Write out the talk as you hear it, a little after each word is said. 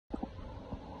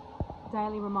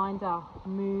daily reminder,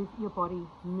 move your body,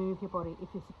 move your body. If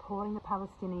you're supporting the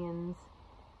Palestinians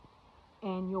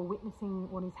and you're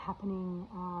witnessing what is happening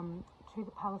to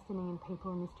the Palestinian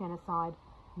people in this genocide,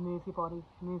 move your body,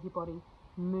 move your body.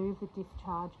 Move the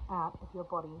discharge out of your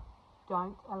body.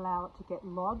 Don't allow it to get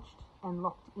lodged and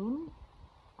locked in.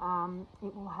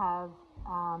 It will have,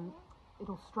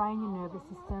 it'll strain your nervous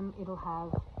system. It'll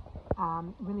have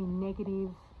really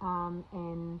negative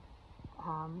and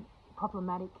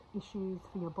problematic issues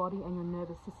for your body and your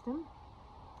nervous system.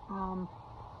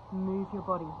 Move your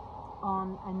body.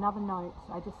 On another note,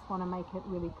 I just want to make it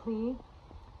really clear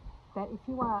that if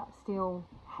you are still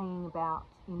hanging about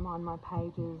on my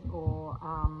pages or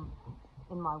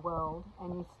in my world,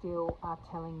 and you still are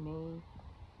telling me,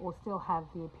 or still have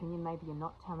the opinion, maybe you're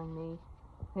not telling me,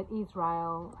 that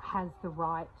Israel has the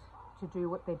right to do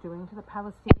what they're doing to the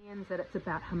Palestinians, that it's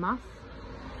about Hamas,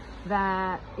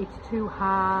 that it's too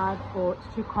hard or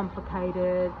it's too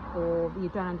complicated or you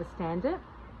don't understand it,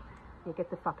 yeah, get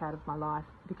the fuck out of my life,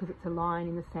 because it's a line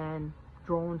in the sand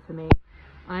drawn for me.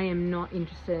 I am not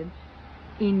interested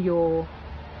in your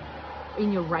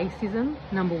racism,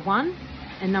 number one,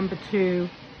 and number two,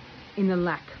 in the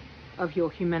lack of your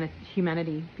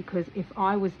humanity. Because if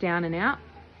I was down and out,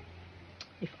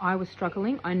 if I was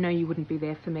struggling, I know you wouldn't be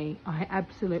there for me. I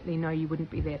absolutely know you wouldn't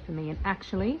be there for me. And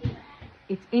actually,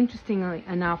 it's interestingly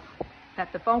enough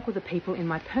that the bulk of the people in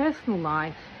my personal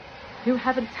life who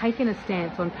haven't taken a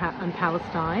stance on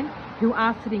Palestine, who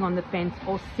are sitting on the fence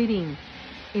or sitting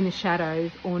in the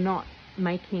shadows or not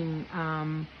making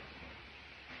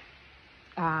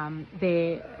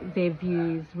their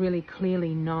views really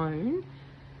clearly known,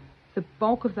 the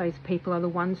bulk of those people are the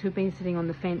ones who've been sitting on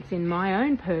the fence in my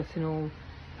own personal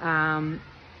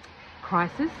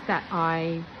crisis that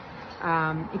I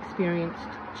experienced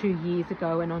 2 years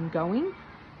ago and ongoing.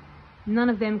 None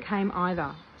of them came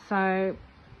either. So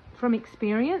from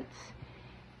experience,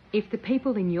 if the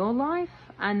people in your life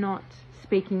are not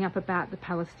speaking up about the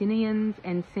Palestinians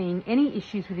and seeing any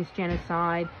issues with this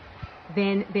genocide,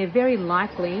 then they're very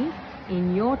likely,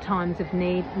 in your times of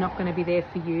need, not going to be there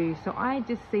for you. So I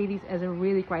just see this as a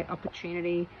really great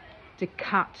opportunity to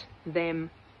cut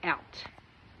them out.